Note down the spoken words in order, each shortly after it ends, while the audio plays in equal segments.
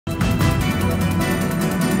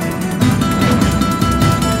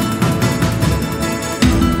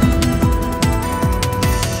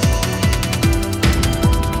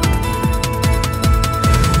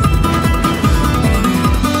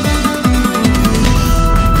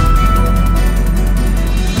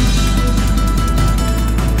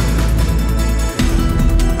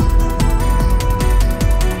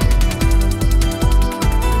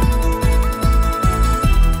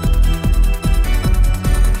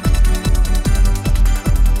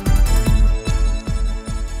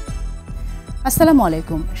আসসালামু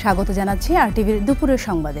আলাইকুম, স্বাগত জানাচ্ছি আরটিভির দুপুরের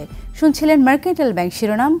সংবাদে। শুনছিলেন মার্কেন্টাইল ব্যাংক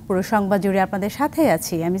শিরোনাম। পুরো সংবাদ জুড়ে আপনাদের সাথে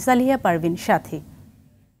আছি আমি সালিহা পারভিন সাথী।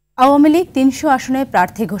 আওয়ামী লীগ ৩০০ আসনে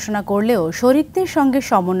প্রার্থী ঘোষণা করলেও শরিকদের সঙ্গে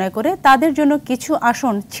সমন্বয় করে তাদের জন্য কিছু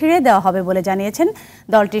আসন ছেড়ে দেওয়া হবে বলে জানিয়েছেন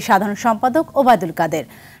দলটির সাধারণ সম্পাদক ওবায়দুল কাদের।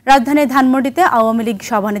 রাজধানীর ধানমন্ডিতে আওয়ামী লীগ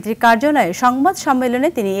সভানেত্রীর কার্যালয়ে সংবাদ সম্মেলনে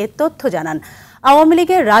তিনি এ তথ্য জানান। আওয়ামী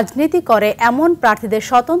লীগের রাজনীতি করে এমন প্রার্থীদের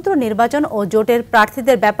স্বতন্ত্র নির্বাচন ও জোটের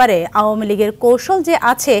প্রার্থীদের ব্যাপারে আওয়ামী লীগের কৌশল যে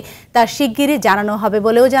আছে তা শিগগিরই জানানো হবে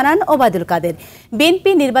বলেও জানান ওবায়দুল কাদের।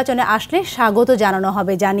 বিএনপি নির্বাচনে আসলে স্বাগত জানানো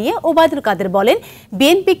হবে জানিয়ে ওবায়দুল কাদের বলেন,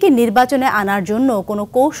 বিএনপিকে নির্বাচনে আনার জন্য কোনো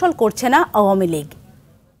কৌশল করছে না আওয়ামী লীগ।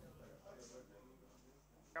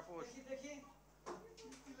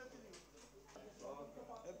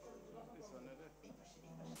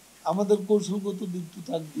 আমাদের কৌশলগত দিক তো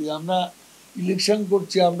থাকবে। আমরা ইলেকশন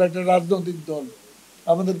করছি, আমরা একটা রাজনৈতিক দল,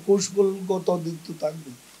 আমাদের কৌশলগত দিক তো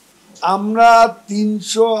থাকবে। আমরা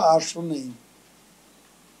 ৩০০ আসনে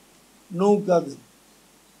নৌকা দেব,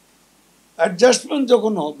 অ্যাডজাস্টমেন্ট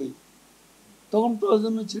যখন হবে তখন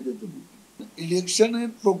প্রয়োজনে ছেড়ে দেব। ইলেকশনের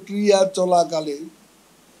প্রক্রিয়া চলাকালে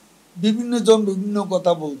বিভিন্ন জন বিভিন্ন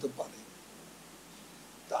কথা বলতে পারে,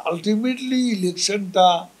 আলটিমেটলি ইলেকশনটা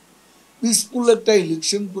পিসফুল একটা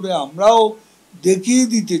ইলেকশন করে আমরাও দেখিয়ে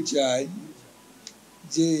দিতে চাই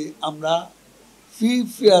যে আমরা ফ্রি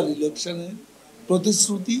ফেয়ার ইলেকশনের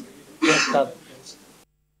প্রতিশ্রুতি একটা।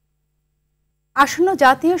 আসন্ন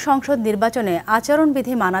জাতীয় সংসদ নির্বাচনে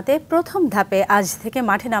আচরণবিধি মানাতে প্রথম ধাপে আজ থেকে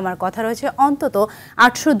মাঠে নামার কথা রয়েছে অন্তত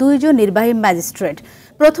 ৮০২ জন নির্বাহী ম্যাজিস্ট্রেট।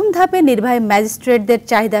 প্রথম ধাপে নির্বাহী ম্যাজিস্ট্রেটদের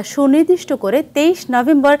চাহিদা সুনির্দিষ্ট করে ২৩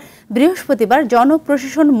 নভেম্বর বৃহস্পতিবার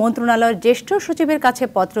জনপ্রশাসন মন্ত্রণালয়ের জ্যেষ্ঠ সচিবের কাছে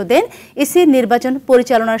পত্র দেন ইসির নির্বাচন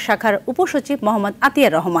পরিচালনা শাখার উপসচিব মোহাম্মদ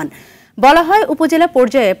আতিয়ার রহমান। বলা হয়, উপজেলা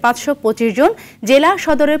পর্যায়ে ৫২৫ জন, জেলা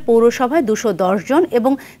সদরের পৌরসভায় ২১০ জন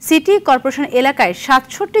এবং সিটি কর্পোরেশন এলাকায়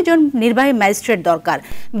 ৬৭ জন নির্বাহী ম্যাজিস্ট্রেট দরকার।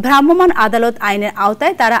 ভ্রাম্যমাণ আদালত আইনের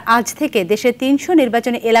আওতায় তারা আজ থেকে দেশের ৩০০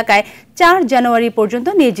 নির্বাচনী এলাকায় ৪ জানুয়ারি পর্যন্ত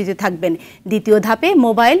নিয়োজিত থাকবেন। দ্বিতীয় ধাপে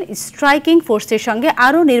মোবাইল স্ট্রাইকিং ফোর্সের সঙ্গে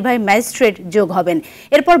আরও নির্বাহী ম্যাজিস্ট্রেট যোগ হবেন।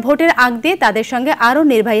 এরপর ভোটের আগ দিয়ে তাদের সঙ্গে আরও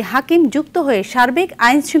নির্বাহী হাকিম যুক্ত হয়ে সার্বিক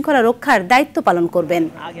আইন শৃঙ্খলা রক্ষার দায়িত্ব পালন করবেন।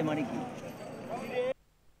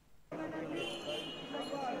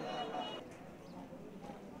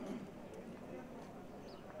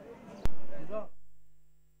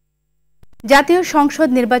 জাতীয় সংসদ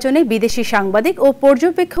নির্বাচনে বিদেশি সাংবাদিক ও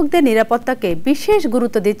পর্যবেক্ষকদের নিরাপত্তাকে বিশেষ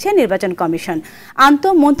গুরুত্ব দিচ্ছে নির্বাচন কমিশন।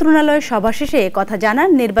 আন্তঃমন্ত্রণালয়ের সভা শেষে একথা জানান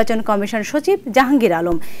নির্বাচন কমিশন সচিব জাহাঙ্গীর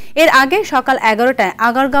আলম। এর আগে সকাল ১১টায়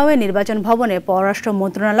আগারগাঁওয়ে নির্বাচন ভবনে পররাষ্ট্র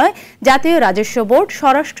মন্ত্রণালয়, জাতীয় রাজস্ব বোর্ড,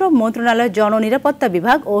 স্বরাষ্ট্র মন্ত্রণালয়, জননিরাপত্তা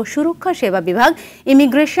বিভাগ ও সুরক্ষা সেবা বিভাগ,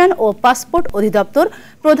 ইমিগ্রেশন ও পাসপোর্ট অধিদপ্তর,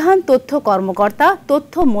 প্রধান তথ্য কর্মকর্তা,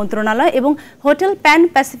 তথ্য মন্ত্রণালয় এবং হোটেল প্যান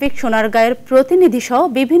প্যাসিফিক সোনারগাঁয়ের প্রতিনিধি সহ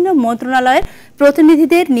বিভিন্ন মন্ত্রণালয়ের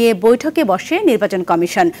প্রতিনিধিদের নিয়ে বৈঠকে বসে নির্বাচন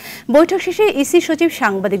কমিশন। বৈঠক শেষে ইসি সচিব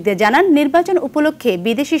সাংবাদিকদের জানান, নির্বাচন উপলক্ষে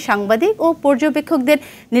বিদেশি সাংবাদিক ও পর্যবেক্ষকদের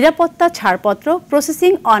নিরাপত্তা ছাড়পত্র,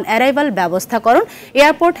 processing on arrival ব্যবস্থাকরণ,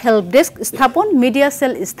 airport help desk স্থাপন, মিডিয়া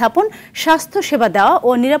সেল স্থাপন, স্বাস্থ্য সেবা দেওয়া ও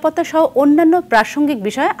নিরাপত্তা সহ অন্যান্য প্রাসঙ্গিক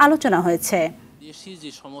বিষয়ে আলোচনা হয়েছে। দেশি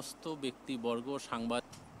যে সমস্ত ব্যক্তিবর্গ, সাংবাদিক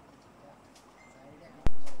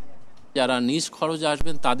যারা নিজ খরচে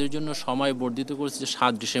আসবেন তাদের জন্য সময় বর্ধিত করেছে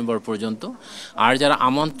 ৭ ডিসেম্বর পর্যন্ত। আর যারা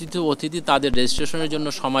আমন্ত্রিত অতিথি তাদের রেজিস্ট্রেশনের জন্য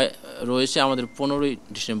সময় রয়েছে আমাদের ১৫ই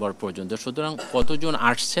ডিসেম্বর পর্যন্ত। সুতরাং কতজন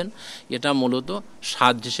আসছেন এটা মূলত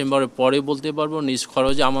 ৭ ডিসেম্বরের পরে বলতে পারবো নিজ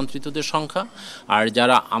খরচে আমন্ত্রিতদের সংখ্যা। আর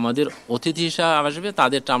যারা আমাদের অতিথি হিসাবে আসবে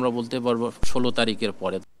তাদেরটা আমরা বলতে পারবো ১৬ তারিখের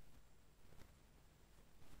পরে।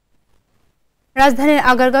 রাজধানীর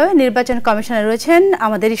আগারগাঁওয়ে নির্বাচন কমিশনে রয়েছেন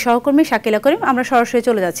আমাদেরই সহকর্মী শাকিলা করিম। আমরা সরাসরি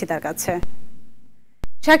চলে যাচ্ছি তার কাছে।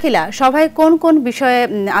 শাকিলা, সভায় কোন কোন বিষয়ে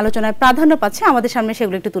আলোচনায় প্রাধান্য পাচ্ছে আমাদের সামনে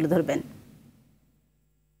সেগুলো একটু তুলে ধরবেন।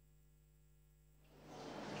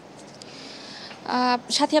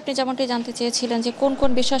 সাথে আপনি যেমনটি জানতে চেয়েছিলেন যে কোন কোন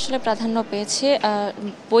বিষয় আসলে প্রাধান্য পেয়েছে,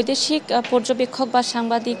 বৈদেশিক পর্যবেক্ষক বা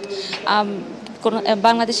সাংবাদিক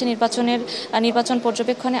বাংলাদেশের নির্বাচন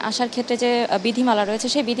পর্যবেক্ষণে আসার ক্ষেত্রে যে বিধিমালা রয়েছে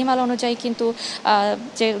সেই বিধিমালা অনুযায়ী কিন্তু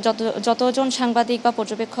যে যতজন সাংবাদিক বা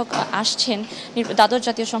পর্যবেক্ষক আসছেন দ্বাদশ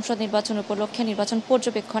জাতীয় সংসদ নির্বাচন উপলক্ষে নির্বাচন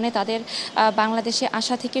পর্যবেক্ষণে, তাদের বাংলাদেশে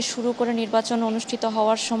আসা থেকে শুরু করে নির্বাচন অনুষ্ঠিত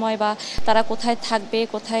হওয়ার সময় বা তারা কোথায় থাকবে,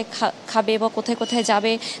 কোথায় খাবে বা কোথায় কোথায়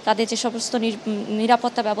যাবে, তাদের যে সমস্ত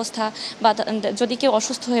নিরাপত্তা ব্যবস্থা বা যদি কেউ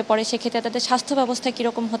অসুস্থ হয়ে পড়ে সেক্ষেত্রে তাদের স্বাস্থ্য ব্যবস্থা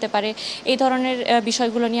কীরকম হতে পারে, এই ধরনের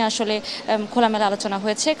বিষয়গুলো নিয়ে আসলে খোলামেলা খোলামেলা আলোচনা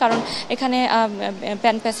হয়েছে, কারণ এখানে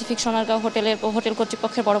প্যান প্যাসিফিক সোনারগাঁও হোটেল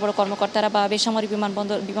কর্তৃপক্ষের বড় বড় কর্মকর্তারা বা বেসামরিক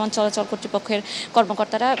বিমান চলাচল কর্তৃপক্ষের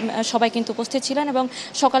কর্মকর্তারা সবাই কিন্তু উপস্থিত ছিলেন এবং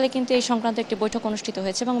সকালে কিন্তু এই সংক্রান্ত একটি বৈঠক অনুষ্ঠিত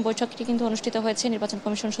হয়েছে এবং বৈঠকটি কিন্তু অনুষ্ঠিত হয়েছে নির্বাচন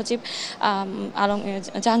কমিশন সচিব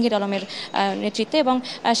জাহাঙ্গীর আলমের নেতৃত্বে। এবং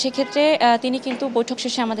সেক্ষেত্রে তিনি কিন্তু বৈঠক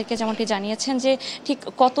শেষে আমাদেরকে যেমনটি জানিয়েছেন যে ঠিক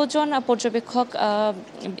কতজন পর্যবেক্ষক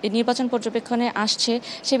নির্বাচন পর্যবেক্ষণে আসছে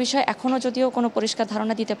সে বিষয়ে এখনও যদিও কোনো পরিষ্কার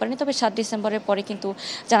ধারণা দিতে পারেনি, তবে 7 ডিসেম্বরের পরে কিন্তু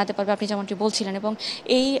জানাতে পারবে, আপনি যেমনটি বলছিলেন। এবং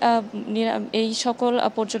এই সকল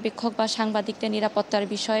পর্যবেক্ষক বা সাংবাদিকদের নিরাপত্তার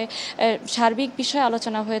বিষয়ে সার্বিক বিষয়ে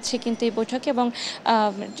আলোচনা হয়েছে কিন্তু এই বৈঠকে। এবং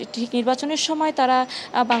ঠিক নির্বাচনের সময় তারা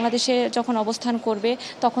বাংলাদেশে যখন অবস্থান করবে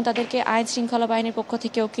তখন তাদেরকে আইন শৃঙ্খলা বাহিনীর পক্ষ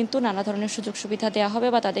থেকেও কিন্তু নানা ধরনের সুযোগ সুবিধা দেওয়া হবে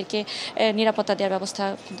বা তাদেরকে নিরাপত্তা দেওয়ার ব্যবস্থা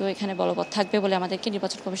কিন্তু এখানে বলবৎ থাকবে বলে আমাদেরকে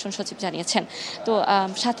নির্বাচন কমিশন সচিব জানিয়েছেন। তো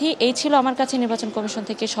সাথী, এই ছিল আমার কাছে নির্বাচন কমিশন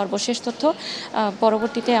থেকে সর্বশেষ তথ্য।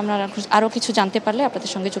 পরবর্তীতে আমরা আরও কিছু জানতে পারলে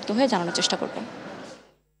আপনাদের সঙ্গে যুক্ত হয়ে জানানোর চেষ্টা করব।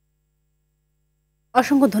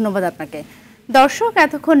 অসংখ্য ধন্যবাদ আপনাকে। দর্শক,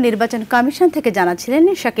 এতক্ষণ নির্বাচন কমিশন থেকে জানাচ্ছিলেন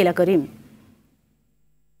শাকিলা করিম।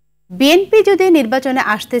 বিএনপি যদি নির্বাচনে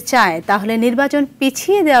আসতে চায় তাহলে নির্বাচন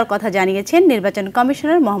পিছিয়ে দেওয়ার কথা জানিয়েছেন নির্বাচন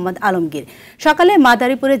কমিশনার মোহাম্মদ আলমগীর। সকালে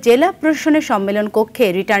মাদারীপুরে জেলা প্রশাসনের সম্মেলন কক্ষে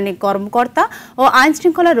রিটার্নিং কর্মকর্তা ও আইন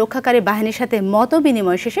শৃঙ্খলা রক্ষাকারী বাহিনীর সাথে মত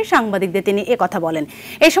বিনিময় শেষে সাংবাদিকদের তিনি একথা বলেন।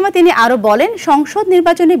 এ সময় তিনি আরও বলেন, সংসদ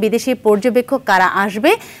নির্বাচনে বিদেশি পর্যবেক্ষক কারা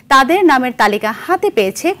আসবে তাদের নামের তালিকা হাতে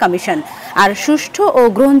পেয়েছে কমিশন। আর সুষ্ঠু ও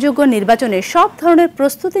গ্রহণযোগ্য নির্বাচনে সব ধরনের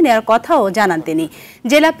প্রস্তুতি নেওয়ার কথাও জানান তিনি।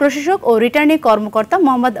 জেলা প্রশাসক ও রিটার্নিং কর্মকর্তা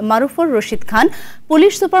মোহাম্মদ মারুফুর রশিদ খান,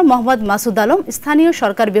 পুলিশ সুপার মোহাম্মদ মাসুদ আলম, স্থানীয়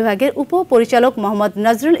সরকার বিভাগের উপপরিচালক মোহাম্মদ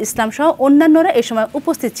নজরুল ইসলাম সহ অন্যান্যরা এ সময়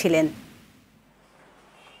উপস্থিত ছিলেন।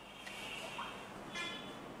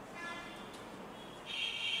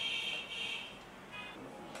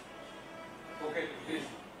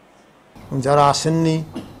 যারা আসেননি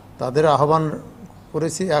তাদের আহ্বান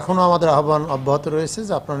করেছি, এখনও আমাদের আহ্বান অব্যাহত রয়েছে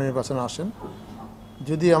যে আপনারা নির্বাচনে আসেন।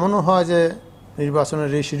 যদি এমনও হয় যে নির্বাচনের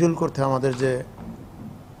রিশিডিউল করতে আমাদের যে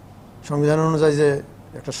সংবিধান অনুযায়ী যে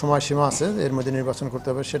একটা সময়সীমা আছে এর মধ্যে নির্বাচন করতে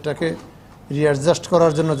হবে, সেটাকে রিঅ্যাডজাস্ট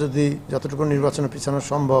করার জন্য যদি যতটুকু নির্বাচনে পিছানো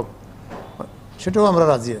সম্ভব সেটাও আমরা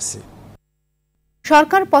রাজি আছি।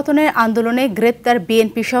 সরকার পতনের আন্দোলনে গ্রেপ্তার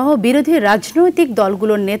বিএনপি সহ বিরোধী রাজনৈতিক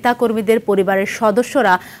দলগুলোর নেতাকর্মীদের পরিবারের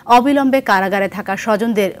সদস্যরা অবিলম্বে কারাগারে থাকা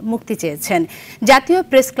স্বজনদের মুক্তি চেয়েছেন। জাতীয়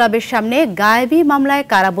প্রেস ক্লাবের সামনে গায়েবী মামলায়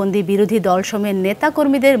কারাবন্দী বিরোধী দলসমূহের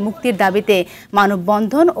নেতাকর্মীদের মুক্তির দাবিতে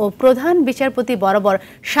মানববন্ধন ও প্রধান বিচারপতি বরাবর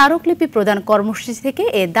স্মারকলিপি প্রদান কর্মসূচি থেকে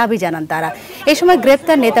এ দাবি জানান তারা। এ সময়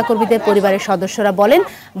গ্রেপ্তার নেতাকর্মীদের পরিবারের সদস্যরা বলেন,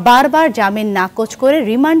 বারবার জামিন নাকচ করে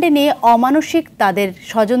রিমান্ডে নিয়ে অমানসিক তাদের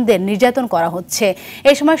স্বজনদের নির্যাতন করা হচ্ছে।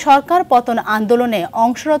 এই সময় সরকার পতন আন্দোলনে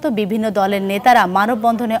অংশরত বিভিন্ন দলের নেতারা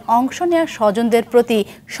মানববন্ধনে অংশ নেওয়া স্বজনদের প্রতি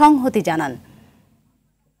সংহতি জানান।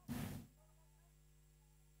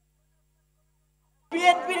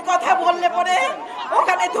 বিএনপির কথা বললে পরে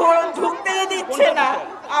ওখানে ঢুকতেই দিচ্ছে না,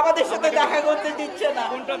 আমাদের সাথে দেখা করতে দিচ্ছে না।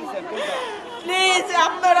 প্লিজ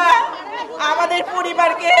আপনারা আমাদের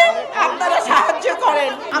পরিবারকে আপনারা সাহায্য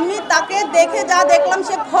করেন। আমি তাকে দেখে যা দেখলাম,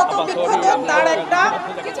 সে ক্ষত বিক্ষত, তার একটা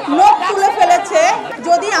নখ তুলে ফেলেছে।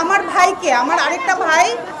 যদি আমার ভাইকে, আমার আরেকটা ভাই,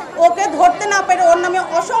 ওকে ধরতে না পেরে, ওর নামে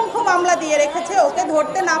অসংখ্য মামলা দিয়ে রেখেছে, ওকে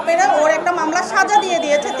ধরতে না পেরে ওর একটা মামলা সাজা দিয়ে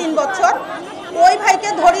দিয়েছে 3 বছর। ওই ভাইকে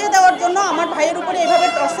ধরিয়ে দেওয়ার জন্য আমার ভাইয়ের উপরে এভাবে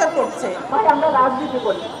টর্চার করছে। আমরা রাজনীতি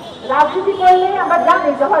করি, রাজনীতি করলে আমরা জানি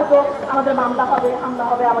যে হয়তো আমাদের মামলা হবে, হামলা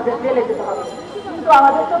হবে, আমাদের জেলে যেতে হবে, কিন্তু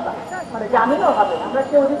আমাদের তো মানে জামিনও হবে, আমরা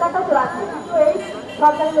সেই অধিকারটাও তো রাখি। কিন্তু এই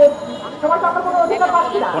সরকারের সবার আমরা কোনো অধিকার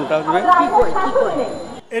পাচ্ছি না।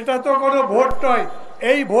 এটা তো কোনো ভোট নয়,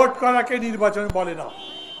 এই ভোট করাকে নির্বাচন বলে না,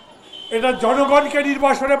 এটা জনগণকে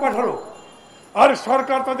নির্বাচনে পাঠানো আর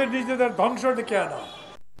সরকার তাদের নিজেদের ধ্বংস ডেকে আনা।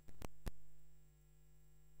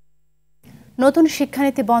 নতুন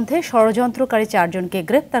শিক্ষানীতি বন্ধে ষড়যন্ত্রকারী 4 জনকে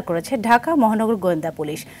গ্রেপ্তার করেছে ঢাকা মহানগর গোয়েন্দা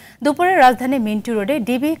পুলিশ। দুপুরে রাজধানী মিন্টু রোডে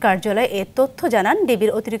ডিবি কার্যালয়ে এ তথ্য জানান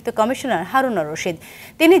ডিবির অতিরিক্ত কমিশনার হারুনা রশিদ।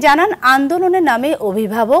 তিনি জানান, আন্দোলনের নামে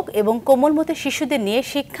অভিভাবক এবং কোমলমতি শিশুদের নিয়ে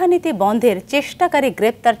শিক্ষানীতি বন্ধের চেষ্টাকারী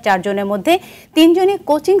গ্রেপ্তার 4 জনের মধ্যে 3 জনই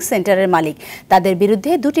কোচিং সেন্টারের মালিক। তাদের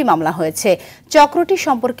বিরুদ্ধে 2টি মামলা হয়েছে। চক্রটি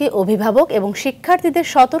সম্পর্কে অভিভাবক এবং শিক্ষার্থীদের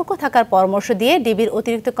সতর্ক থাকার পরামর্শ দিয়ে ডিবির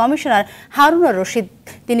অতিরিক্ত কমিশনার হারুনা রশিদ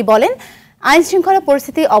তিনি বলেন, আইন শৃঙ্খলা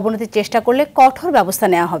পরিস্থিতি অবনতির চেষ্টা করলে কঠোর ব্যবস্থা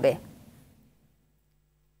নেওয়া হবে।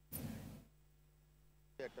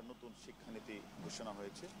 একটা নতুন শিক্ষানীতি ঘোষণা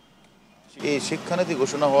হয়েছে। এই শিক্ষানীতি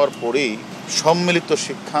ঘোষণা হওয়ার পরেই সম্মিলিত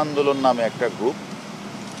শিক্ষা আন্দোলন নামে একটা গ্রুপ,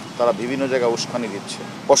 তারা বিভিন্ন জায়গায় উস্কানি দিচ্ছে,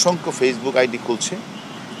 অসংখ্য ফেসবুক আইডি খুলছে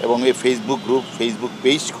এবং এই ফেসবুক গ্রুপ, ফেসবুক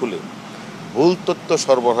পেজ খুলে ভুল তথ্য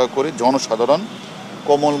সরবরাহ করে জনসাধারণ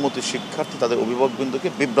কোমলমতি শিক্ষার্থী তাদের অভিভাবকবৃন্দকে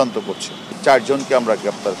বিভ্রান্ত করছে। 4 জনকে আমরা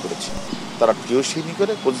গ্রেপ্তার করেছি, তারা টিউশনি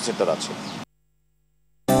করে কোচিং সেন্টার আছে।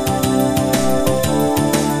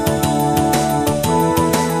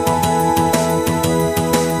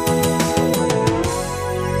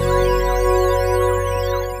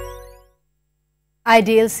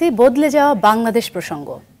 আইডিএলসি বদলে যাওয়া বাংলাদেশ প্রসঙ্গ।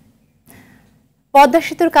 পদ্মা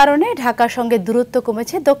সেতুর কারণে ঢাকার সঙ্গে দূরত্ব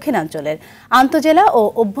কমেছে দক্ষিণাঞ্চলের। আন্তজেলা ও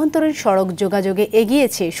অভ্যন্তরীণ সড়ক যোগাযোগে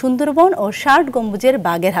এগিয়েছে সুন্দরবন ও 60 গম্বুজের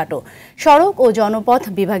বাগেরহাটও। সড়ক ও জনপথ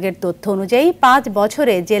বিভাগের তথ্য অনুযায়ী 5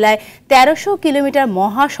 বছরে জেলায় 1300 কিলোমিটার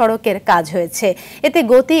মহাসড়কের কাজ হয়েছে। এতে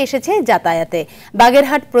গতি এসেছে যাতায়াতে।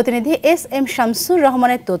 বাগেরহাট প্রতিনিধি SM শামসুর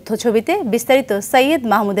রহমানের তথ্য ছবিতে, বিস্তারিত সৈয়দ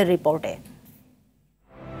মাহমুদের রিপোর্টে।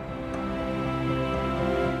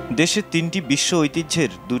 দেশের 3টি বিশ্ব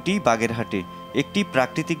ঐতিহ্যের 2টি বাগেরহাটে, একটি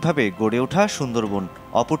প্রাকৃতিকভাবে গড়ে ওঠা সুন্দরবন,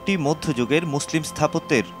 অপরটি মধ্যযুগের মুসলিম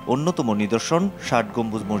স্থাপত্যের অন্যতম নিদর্শন 60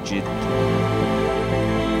 গম্বুজ মসজিদ।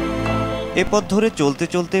 এ পথ ধরে চলতে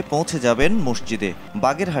চলতে পৌঁছে যাবেন মসজিদে।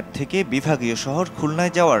 বাগেরহাট থেকে বিভাগীয় শহর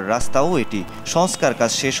খুলনায় যাওয়ার রাস্তাও এটি। সংস্কার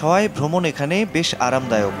কাজ শেষ হওয়ায় ভ্রমণ এখানে বেশ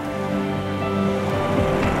আরামদায়ক।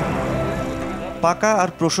 পাকা আর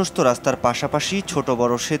প্রশস্ত রাস্তার পাশাপাশি ছোট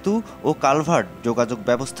বড় সেতু ও কালভার্ট যোগাযোগ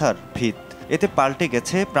ব্যবস্থার ভিত। এতে পাল্টে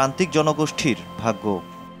গেছে প্রান্তিক জনগোষ্ঠীর ভাগ্য।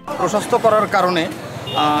 প্রশস্ত করার কারণে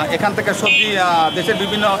এখান থেকে সবজি দেশের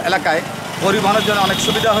বিভিন্ন এলাকায় পরিবহনের জন্য অনেক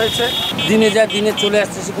সুবিধা হয়েছে। দিনে যা দিনে চলে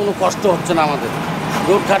আসতেছে, কোনো কষ্ট হচ্ছে না আমাদের।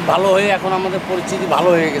 রোডঘাট ভালো হয়ে এখন আমাদের পরিস্থিতি ভালো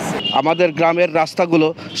হয়ে গেছে। আমাদের গ্রামের রাস্তাগুলো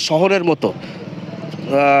শহরের মতো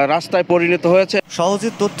রাস্তায় পরিণত হয়েছে।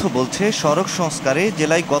 সহজের তথ্য বলছে, সড়ক সংস্কারে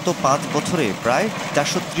জেলায় গত 5 বছরে প্রায়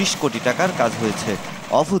 430 কোটি টাকার কাজ হয়েছে।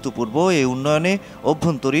 অভূতপূর্ব এই উন্নয়নে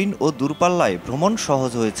অভ্যন্তরীণ ও দূরপাল্লায় ভ্রমণ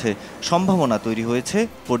সহজ হয়েছে, সম্ভাবনা তৈরি হয়েছে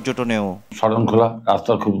পর্যটনেও। শরণখোলা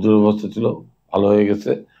রাস্তার খুব দুরবস্থা ছিল, ভালো হয়ে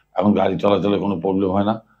গেছে, এখন গাড়ি চলাচলে কোনো প্রবলেম হয়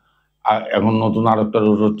না। আর এখন নতুন আরেকটা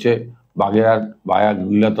রুট হচ্ছে বাগেরহাট বায়া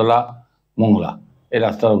গুইলাতলা মোংলা, এই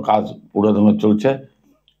রাস্তার কাজ পুরোদমে চলছে।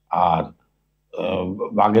 আর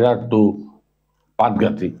বাগেরহাট টু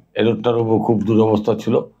পাটগাতি এই রোডটার উপর খুব দুরবস্থা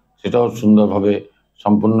ছিল, সেটাও সুন্দরভাবে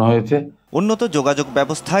সম্পন্ন হয়েছে। উন্নত যোগাযোগ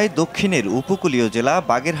ব্যবস্থায় দক্ষিণের উপকূলীয় জেলা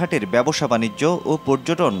বাগেরহাটের ব্যবসা বাণিজ্য ও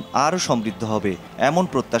পর্যটন আরও সমৃদ্ধ হবে, এমন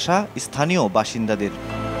প্রত্যাশা স্থানীয় বাসিন্দাদের।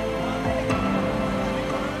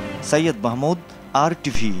 সৈয়দ মাহমুদ,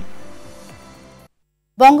 RTV।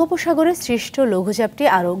 বঙ্গোপসাগরে সৃষ্ট লঘুচাপটি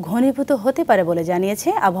আরও ঘনীভূত হতে পারে বলে জানিয়েছে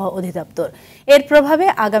আবহাওয়া অধিদপ্তর। এর প্রভাবে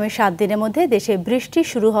আগামী 7 দিনের মধ্যে দেশে বৃষ্টি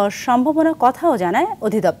শুরু হওয়ার সম্ভাবনার কথাও জানায়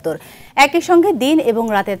অধিদপ্তর। একই সঙ্গে দিন এবং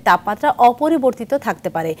রাতের তাপমাত্রা অপরিবর্তিত থাকতে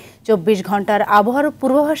পারে। 24 ঘন্টার আবহাওয়ার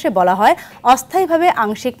পূর্বাভাসে বলা হয়, অস্থায়ীভাবে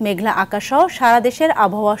আংশিক মেঘলা আকাশ সহ সারা দেশের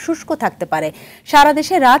আবহাওয়া শুষ্ক থাকতে পারে। সারা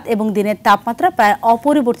দেশে রাত এবং দিনের তাপমাত্রা প্রায়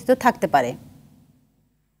অপরিবর্তিত থাকতে পারে।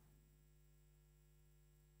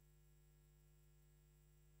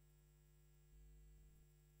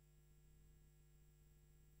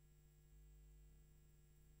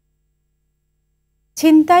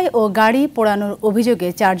 ছিনতাই ও গাড়ি পোড়ানোর অভিযোগে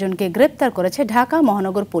 4 জনকে গ্রেপ্তার করেছে ঢাকা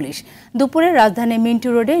মহানগর পুলিশ। দুপুরে রাজধানী মিন্টু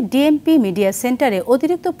রোডে ডিএমপি মিডিয়া সেন্টারে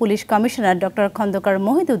অতিরিক্ত police commissioner doctor Khandakar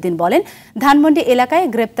Mohiuddin বলেন, ধানমন্ডি এলাকায়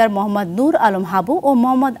গ্রেপ্তার মোহাম্মদ নূর আলম হাবু ও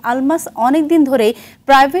মোহাম্মদ আলমাস অনেকদিন ধরেই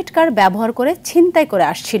প্রাইভেট কার ব্যবহার করে ছিনতাই করে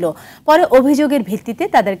আসছিল। পরে অভিযোগের ভিত্তিতে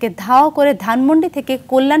তাদেরকে ধাওয়া করে ধানমন্ডি থেকে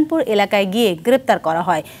কল্যাণপুর এলাকায় গিয়ে গ্রেপ্তার করা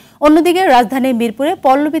হয়। অন্যদিকে রাজধানীর মিরপুরে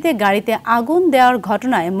পল্লবীতে গাড়িতে আগুন দেওয়ার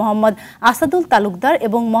ঘটনায় মোহাম্মদ আসাদুল তালুকদার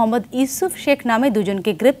এবং মোহাম্মদ ইউসুফ শেখ নামে 2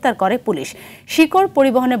 জনকে গ্রেপ্তার করে পুলিশ। শিকড়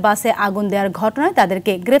পরিবহনের বাসে আগুন দেওয়ার ঘটনায়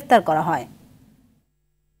তাদেরকে গ্রেপ্তার করা হয়।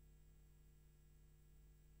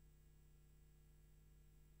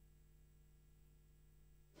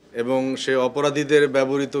 এবং সে অপরাধীদের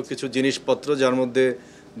ব্যবহৃত কিছু জিনিসপত্র, যার মধ্যে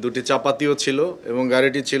 2টি চাপাতিও ছিল এবং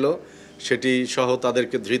গাড়িটি ছিল, সেটি সহ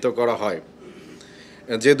তাদেরকে ধৃত করা হয়।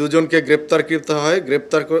 যে 2 জনকে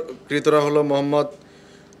গ্রেপ্তারকৃতরা হলো মোহাম্মদ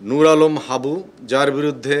নূর আলম হাবু, যার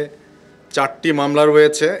বিরুদ্ধে 4টি মামলা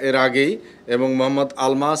রয়েছে এর আগেই, এবং মোহাম্মদ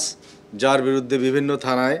আলমাস, যার বিরুদ্ধে বিভিন্ন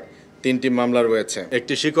থানায় 3টি মামলা রয়েছে।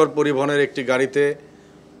 একটি শিকড় পরিবহনের একটি গাড়িতে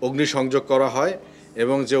অগ্নিসংযোগ করা হয়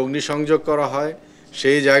এবং যে অগ্নিসংযোগ করা হয়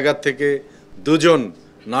সেই জায়গা থেকে 2 জন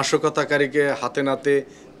নাশকতাকারীকে হাতে নাতে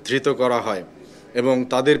ধৃত করা হয় এবং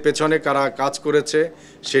তাদের পেছনে কারা কাজ করেছে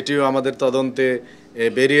সেটিও আমাদের তদন্তে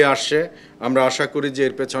বেরিয়ে আসছে। আমরা আশা করি যে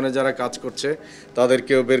এর পেছনে যারা কাজ করছে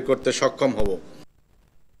তাদেরকেও বের করতে সক্ষম হব।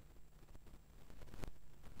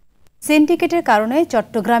 সিন্ডিকেটের কারণে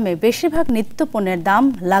চট্টগ্রামে বেশিরভাগ নিত্যপণ্যের দাম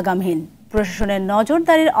লাগামহীন। প্রশাসনের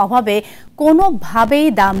নজরদারির অভাবে কোনোভাবেই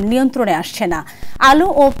দাম নিয়ন্ত্রণে আসছে না। আলু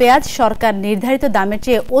ও পেঁয়াজ সরকার নির্ধারিত দামের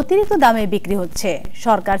চেয়ে অতিরিক্ত দামে বিক্রি হচ্ছে।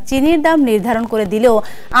 সরকার চিনির দাম নির্ধারণ করে দিলেও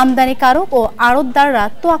আমদানিকারক ও আড়তদাররা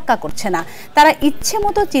তোয়াক্কা করছে না। তারা ইচ্ছে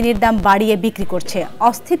মতো চিনির দাম বাড়িয়ে বিক্রি করছে।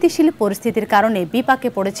 অস্থিতিশীল পরিস্থিতির কারণে বিপাকে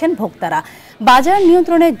পড়েছেন ভোক্তারা। বাজার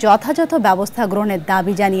নিয়ন্ত্রণে যথাযথ ব্যবস্থা গ্রহণের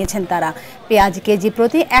দাবি জানিয়েছেন তারা। পেঁয়াজ কেজি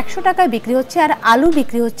প্রতি 100 টাকায় বিক্রি হচ্ছে, আর আলু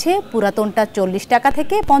বিক্রি হচ্ছে পুরাতনটা 40 টাকা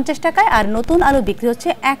থেকে 50 টাকায়, আর নতুন আলু বিক্রি হচ্ছে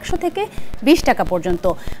 100 থেকে 20 টাকা পর্যন্ত।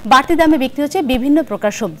 বাড়তি দামে বিক্রি হচ্ছে বিভিন্ন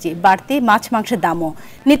প্রকার সবজি, বাড়তি মাছ মাংসের দামও।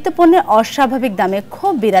 নিত্যপণ্যের অস্বাভাবিক দামে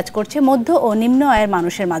ক্ষোভ বিরাজ করছে মধ্য ও নিম্ন আয়ের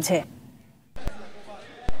মানুষের মাঝে।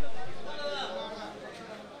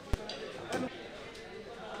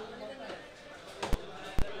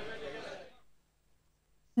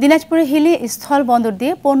 দিনাজপুরে হিলি স্থল বন্দর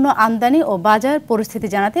দিয়ে পণ্য আমদানি ও বাজার পরিস্থিতি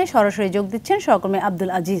জানাতে সরাসরি যোগ দিচ্ছেন সহকর্মী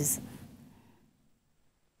আব্দুল আজিজ।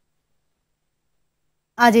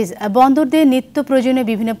 আজিজ, বন্দর দিয়ে নিত্য প্রয়োজনীয়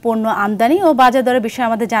বিভিন্ন পণ্য আমদানি ও বাজার দরের বিষয়ে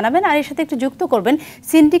আমাদের জানাবেন, আর এর সাথে একটু যুক্ত করবেন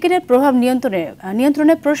সিন্ডিকেটের প্রভাব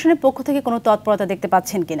নিয়ন্ত্রণে প্রশাসনের পক্ষ থেকে কোনো তৎপরতা দেখতে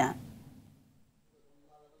পাচ্ছেন কিনা।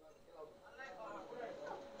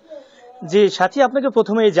 জি সাথী, আপনাকে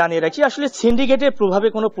প্রথমে জানিয়ে রাখি, আসলে সিন্ডিকেটের প্রভাবে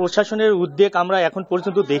কোনো প্রশাসনের উদ্যোগ আমরা এখন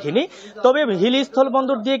পর্যন্ত দেখিনি। তবে হিলি স্থল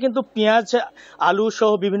বন্দর দিয়ে কিন্তু পেঁয়াজ, আলু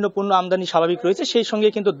সহ বিভিন্ন পণ্য আমদানি স্বাভাবিক রয়েছে, সেই সঙ্গে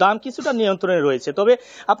কিন্তু দাম কিছুটা নিয়ন্ত্রণে রয়েছে। তবে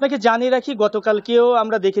আপনাকে জানিয়ে রাখি, গতকালকেও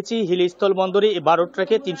আমরা দেখেছি হিলি স্থল বন্দরে 12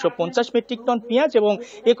 ট্রাকে 350 মেট্রিক টন পেঁয়াজ এবং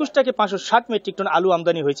 21 ট্রাকে 560 মেট্রিক টন আলু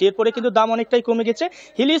আমদানি হয়েছে। এরপরে কিন্তু দাম অনেকটাই কমে গেছে।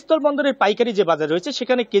 হিলি স্থল বন্দরের পাইকারি যে বাজার রয়েছে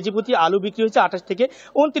সেখানে কেজি প্রতি আলু বিক্রি হয়েছে 28 থেকে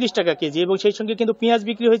 29 টাকা কেজি, এবং সেই সঙ্গে কিন্তু পেঁয়াজ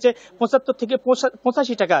বিক্রি হয়েছে 75 থেকে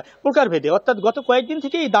 85 টাকা প্রকারভেদে। অর্থাৎ গত কয়েকদিন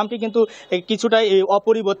থেকে এই দামটি কিন্তু কিছুটা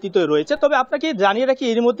অপরিবর্তিত রয়েছে। তবে আপনাকে জানিয়ে রাখি,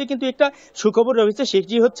 এর মধ্যে কিন্তু একটা সুখবর রয়েছে,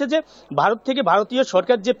 সেটি হচ্ছে যে ভারত থেকে ভারতীয়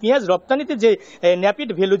সরকার যে পেঁয়াজ রপ্তানিতে যে ন্যাপিড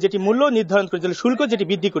ভ্যালু, যেটি মূল্য নির্ধারণ করেছিল, শুল্ক যেটি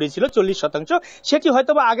বৃদ্ধি করেছিল 40%, সেটি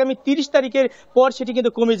হয়তোবা আগামী 30 তারিখের পর সেটি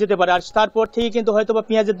কিন্তু কমে যেতে পারে। আর তারপর থেকে কিন্তু হয়তোবা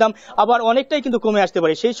পেঁয়াজের দাম আবার অনেকটাই কিন্তু কমে আসতে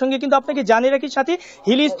পারে। সেই সঙ্গে কিন্তু আপনাকে জানিয়ে রাখি সাথে,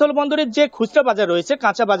 হিলি স্থল বন্দরের যে খুচরা বাজার রয়েছে,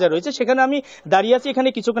 কাঁচা বাজার রয়েছে, সেখানে আমি দাঁড়িয়ে আছি। এখানে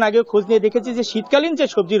কিছুক্ষণ আগেও খোঁজ নিয়ে দেখেছি যে শীতকালীন যে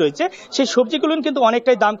সবজি রয়েছে সেই সবজিগুলো কিন্তু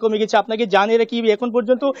অনেকটাই দাম কমে গেছে। আপনাকে জানিয়ে রাখি, এখন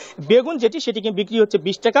পর্যন্ত বেগুন যেটি সেটিকে বিক্রি হচ্ছে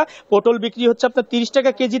 20 টাকা, পটল বিক্রি হচ্ছে আপনার 30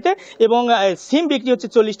 টাকা কেজিতে, এবং সিম বিক্রি হচ্ছে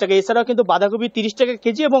 40 টাকা। এছাড়াও কিন্তু বাঁধাকপি 30 টাকা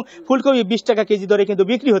কেজি এবং ফুলকপি 20 টাকা কেজি দরে কিন্তু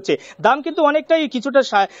বিক্রি হচ্ছে। দাম কিন্তু অনেকটাই কিছুটা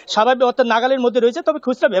স্বাভাবিক অর্থাৎ নাগালের মধ্যে রয়েছে। তবে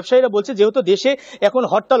খুচরা ব্যবসায়ীরা বলছে, যেহেতু দেশে এখন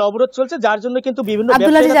হরতাল অবরোধ চলছে, যার জন্য কিন্তু বিভিন্ন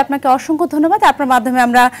আপনাকে অসংখ্য ধন্যবাদ। আপনার মাধ্যমে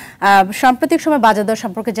আমরা সাম্প্রতিক সময় বাজার দর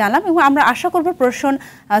সম্পর্কে জানলাম, এবং আমরা আশা করব প্রশাসন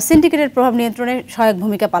সিন্ডিকেটের প্রভাব নিয়ন্ত্রণে সহায়ক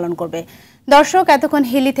ভূমিকা পালন করবে। দর্শক, এতক্ষণ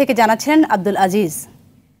হিলি থেকে জানাচ্ছিলেন আব্দুল আজিজ।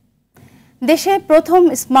 দেশে প্রথম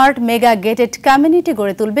স্মার্ট মেগা গেটেড কমিউনিটি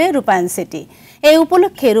গড়ে তুলবে রূপায়ণ সিটি। এই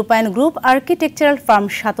উপলক্ষে রূপায়ণ গ্রুপ, আর্কিটেকচারাল ফার্ম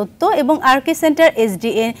 ৭৭ এবং আর্কি সেন্টার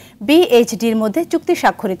SDN BHDর মধ্যে চুক্তি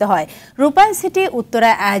স্বাক্ষরিত হয়। রূপায়ণ সিটি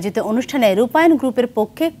উত্তরায় আয়োজিত অনুষ্ঠানে রূপায়ণ গ্রুপের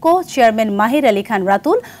পক্ষে চেয়ারম্যান মাহির আলী খান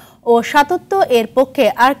রাতুল ও ৭৭ এর পক্ষে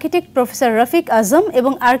আর্কিটেক্ট প্রফেসর রফিক আজম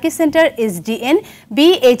এবং আর্কি সেন্টার SDN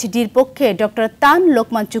BHDর পক্ষে ডক্টর তান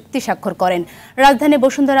লোকমান চুক্তি স্বাক্ষর করেন। রাজধানী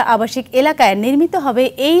বসুন্ধরা আবাসিক এলাকায় নির্মিত হবে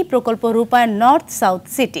এই প্রকল্প রূপায়ণ নর্থ সাউথ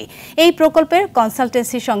সিটি। এই প্রকল্পের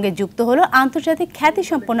কনসালটেন্সির সঙ্গে যুক্ত হলো আন্তর্জাতিক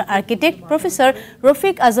খ্যাতিসম্পন্ন আর্কিটেক্ট প্রফেসর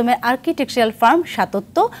রফিক আজমের আর্কিটেকচারাল ফার্ম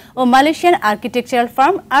 ৭৭ ও Malaysian architectural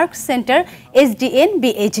farm arc centre SDN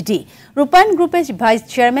BHD। রূপায়ণ গ্রুপের ভাইস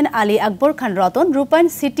চেয়ারম্যান আলী আকবর খান রতন, রূপায়ণ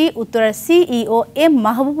সিটি উত্তরার CEO M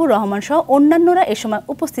মাহবুবুর রহমান সহ অন্যান্যরা এ সময়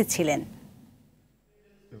উপস্থিত ছিলেন।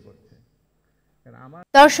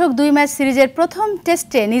 দর্শক, 2 ম্যাচ সিরিজের প্রথম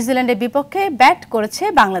টেস্টে নিউজিল্যান্ডের বিপক্ষে ব্যাট করেছে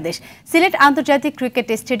বাংলাদেশ। সিলেট আন্তর্জাতিক ক্রিকেট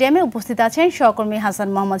স্টেডিয়ামে উপস্থিত আছেন সহকর্মী হাসান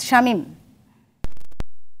মোহাম্মদ শামীম।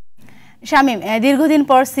 দীর্ঘদিন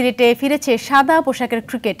পর সিলেটে ফিরেছে সাদা পোশাকের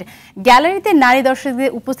ক্রিকেট। গ্যালারিতে নারী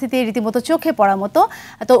দর্শকদের উপস্থিতি রীতিমতো চোখে পড়ার মতো।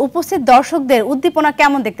 তো উপস্থিত দর্শকদের উদ্দীপনা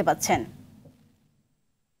কেমন দেখতে পাচ্ছেন?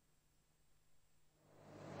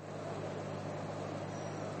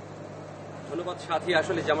 ধন্যবাদ সাথী।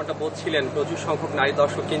 আসলে যেমনটা বলছিলেন, প্রচুর সংখ্যক নারী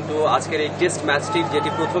দর্শক কিন্তু আজকের এই টেস্ট ম্যাচটির যেটি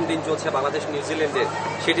প্রথম দিন চলছে বাংলাদেশ নিউজিল্যান্ডের,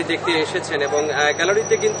 সেটি দেখতে এসেছেন। এবং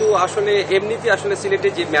গ্যালারিতে কিন্তু আসলে এমনিতে আসলে সিলেটে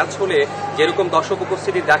যে ম্যাচ হলে যেরকম দর্শক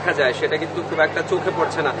উপস্থিতি দেখা যায় সেটা কিন্তু খুব একটা চোখে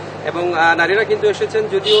পড়ছে না। এবং নারীরা কিন্তু এসেছেন,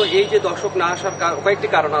 যদিও এই যে দর্শক না আসার কয়েকটি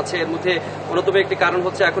কারণ আছে। এর মধ্যে অন্যতম একটি কারণ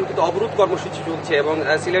হচ্ছে এখন কিন্তু অবরোধ কর্মসূচি চলছে এবং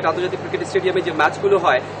সিলেট আন্তর্জাতিক ক্রিকেট স্টেডিয়ামে যে ম্যাচগুলো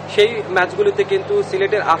হয় সেই ম্যাচগুলোতে কিন্তু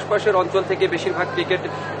সিলেটের আশপাশের অঞ্চল থেকে বেশিরভাগ ক্রিকেট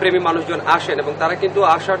প্রেমী মানুষজন আসেন এবং তারা কিন্তু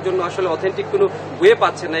আসার জন্য আসলে অথেন্টিক কোনো ওয়ে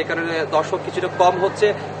পাচ্ছেন না। এই কারণে দর্শক কিছুটা কম হচ্ছে।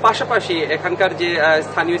 পাশাপাশি এখানকার যে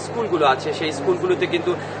স্থানীয় স্কুলগুলো আছে সেই স্কুলগুলোতে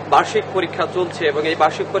কিন্তু বার্ষিক পরীক্ষা চলছে এবং এই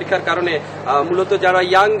বার্ষিক পরীক্ষার কারণে মূলত যারা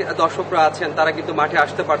ইয়াং দর্শকরা আছেন তারা কিন্তু মাঠে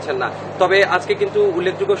আসতে পারছেন না। তবে আজকে কিন্তু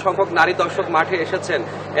উল্লেখযোগ্য সংখ্যক নারী দর্শক মাঠে এসেছেন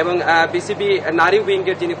এবং বিসিবি নারী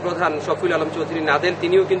উইংয়ের যিনি প্রধান শফিউল আলম চৌধুরী নাদেল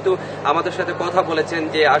তিনিও কিন্তু আমাদের সাথে কথা বলেছেন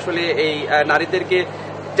যে আসলে এই নারীদেরকে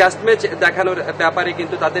টেস্ট ম্যাচ দেখানোর ব্যাপারে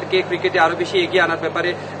কিন্তু তাদেরকে ক্রিকেটে আরো বেশি এগিয়ে আনার ব্যাপারে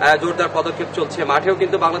জোরদার পদক্ষেপ চলছে। মাঠেও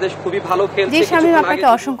কিন্তু বাংলাদেশ খুবই ভালো খেলছে। জি শামীম, আপনাকে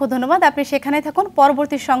অসংখ্য ধন্যবাদ। আপনি সেখানে থাকুন,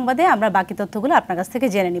 পরবর্তী সংবাদে আমরা বাকি তথ্যগুলো আপনার কাছ থেকে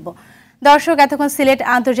জেনে নিব। দর্শক, এতক্ষণ সিলেট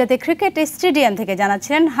আন্তর্জাতিক ক্রিকেট স্টেডিয়াম থেকে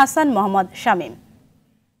জানাচ্ছিলেন হাসান মোহাম্মদ শামীম।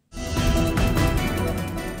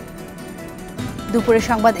 দুপুরের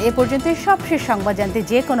সংবাদ এ পর্যন্ত। সবশেষ সংবাদ জানতে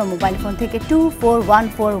যে কোনো মোবাইল ফোন থেকে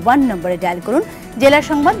 24141 নম্বরে ডায়াল করুন। জেলা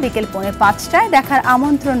সংবাদ বিকেল 5:30টায় দেখার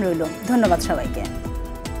আমন্ত্রণ রইল। ধন্যবাদ সবাইকে।